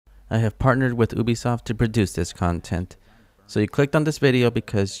I have partnered with Ubisoft to produce this content. So you clicked on this video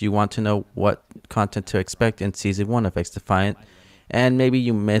because you want to know what content to expect in Season 1 of XDefiant, and maybe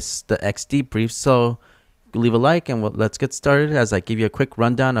you missed the XD brief, so leave a like and let's get started as I give you a quick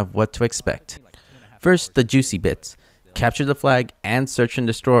rundown of what to expect. First, the juicy bits. Capture the flag and search and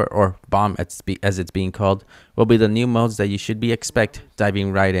destroy, or bomb as it's being called, will be the new modes that you should be expect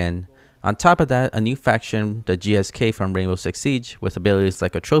diving right in. On top of that, a new faction, the GSK from Rainbow Six Siege, with abilities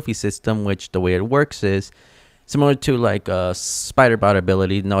like a trophy system, which the way it works is similar to like a spider bot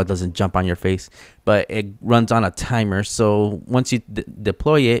ability. No, it doesn't jump on your face, but it runs on a timer. So once you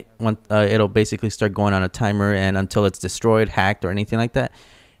deploy it, it'll basically start going on a timer, and until it's destroyed, hacked, or anything like that,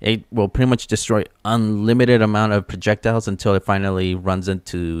 it will pretty much destroy unlimited amount of projectiles until it finally runs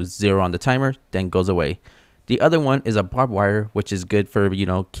into 0 on the timer, then goes away. The other one is a barbed wire, which is good for,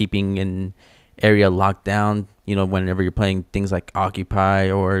 keeping an area locked down, whenever you're playing things like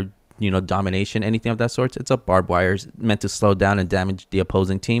Occupy or, Domination, anything of that sort. It's a barbed wire meant to slow down and damage the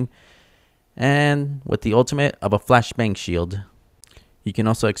opposing team. And with the ultimate of a flashbang shield. You can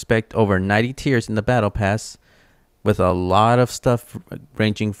also expect over 90 tiers in the battle pass, with a lot of stuff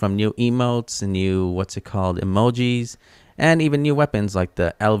ranging from new emotes, new emojis, and even new weapons like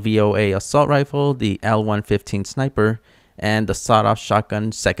the LVOA assault rifle, the L115 sniper, and the sawed-off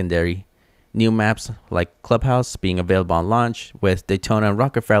shotgun secondary. New maps like Clubhouse being available on launch, with Daytona and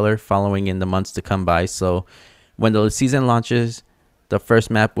Rockefeller following in the months to come by. So when the season launches, the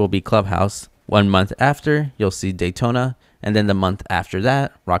first map will be Clubhouse. 1 month after, you'll see Daytona, and then the month after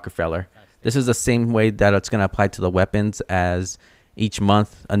that, Rockefeller. This is the same way that it's going to apply to the weapons, as each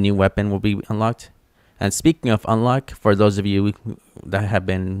month a new weapon will be unlocked. And speaking of unlock, for those of you that have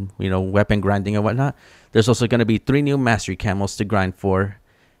been, weapon grinding and whatnot, there's also going to be 3 new mastery camos to grind for,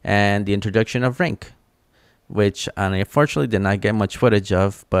 and the introduction of rank, which I unfortunately did not get much footage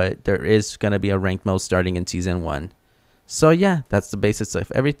of, but there is going to be a rank mode starting in Season 1. So yeah, that's the basis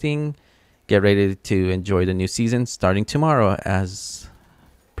of everything. Get ready to enjoy the new season starting tomorrow, as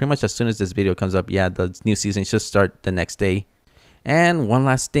pretty much as soon as this video comes up. Yeah, the new season should start the next day. And one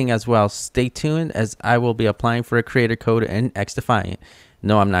last thing as well, stay tuned, as I will be applying for a creator code in XDefiant.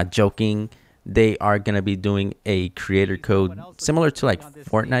 No, I'm not joking. They are going to be doing a creator code similar to like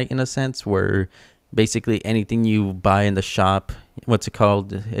Fortnite in a sense, where basically anything you buy in the shop,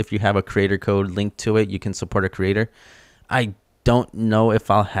 if you have a creator code linked to it, you can support a creator. I don't know if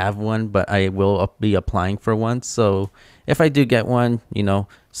I'll have one, but I will be applying for one. So if I do get one,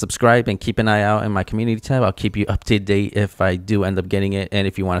 subscribe and keep an eye out in my community tab. I'll keep you up to date if I do end up getting it, and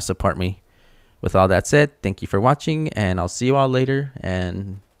if you want to support me. With all that said, thank you for watching, and I'll see you all later.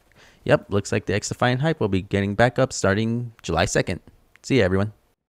 And yep, looks like the XDefiant hype will be getting back up starting July 2nd. See ya, everyone.